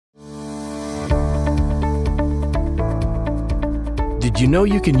Did you know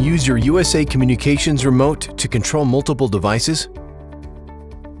you can use your USA Communications remote to control multiple devices?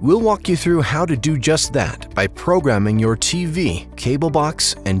 We'll walk you through how to do just that by programming your TV, cable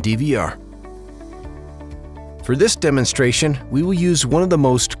box, and DVR. For this demonstration, we will use one of the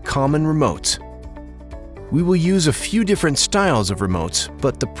most common remotes. We will use a few different styles of remotes,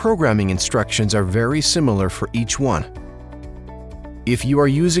 but the programming instructions are very similar for each one. If you are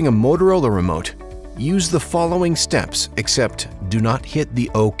using a Motorola remote, use the following steps, except do not hit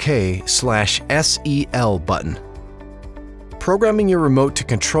the OK/SEL button. Programming your remote to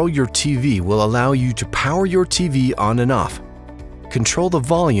control your TV will allow you to power your TV on and off, control the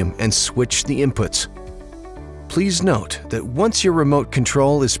volume, and switch the inputs. Please note that once your remote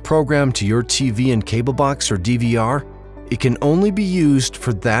control is programmed to your TV and cable box or DVR, it can only be used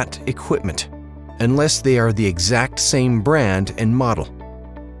for that equipment, unless they are the exact same brand and model.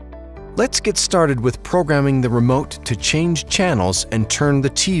 Let's get started with programming the remote to change channels and turn the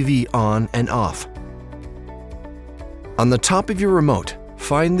TV on and off. On the top of your remote,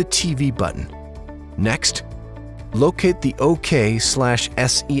 find the TV button. Next, locate the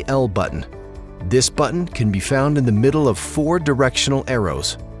OK/SEL button. This button can be found in the middle of 4 directional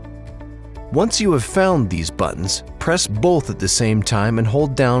arrows. Once you have found these buttons, press both at the same time and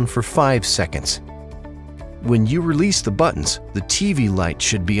hold down for 5 seconds. When you release the buttons, the TV light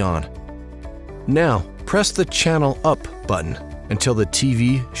should be on. Now, press the Channel Up button until the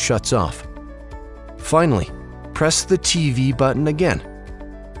TV shuts off. Finally, press the TV button again.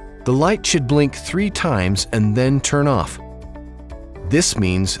 The light should blink 3 times and then turn off. This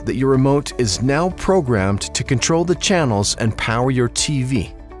means that your remote is now programmed to control the channels and power your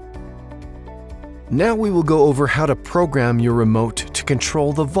TV. Now we will go over how to program your remote to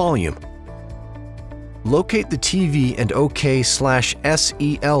control the volume. Locate the TV and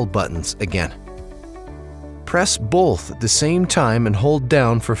OK/SEL buttons again. Press both at the same time and hold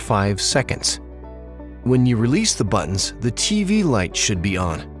down for 5 seconds. When you release the buttons, the TV light should be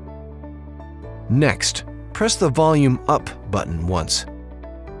on. Next, press the Volume Up button once.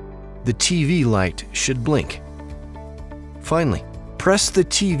 The TV light should blink. Finally, press the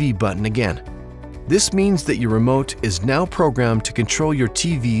TV button again. This means that your remote is now programmed to control your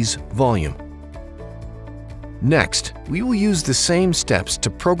TV's volume. Next, we will use the same steps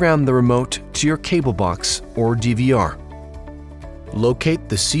to program the remote to your cable box or DVR. Locate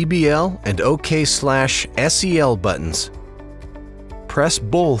the CBL and OK/SEL buttons. Press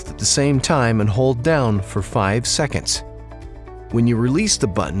both at the same time and hold down for 5 seconds. When you release the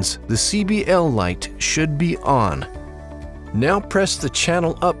buttons, the CBL light should be on. Now press the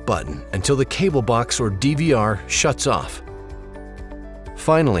Channel Up button until the cable box or DVR shuts off.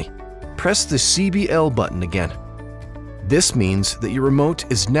 Finally, press the CBL button again. This means that your remote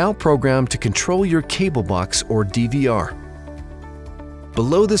is now programmed to control your cable box or DVR.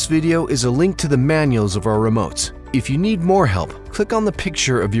 Below this video is a link to the manuals of our remotes. If you need more help, click on the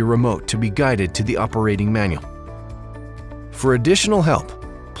picture of your remote to be guided to the operating manual. For additional help,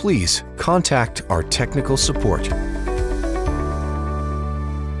 please contact our technical support.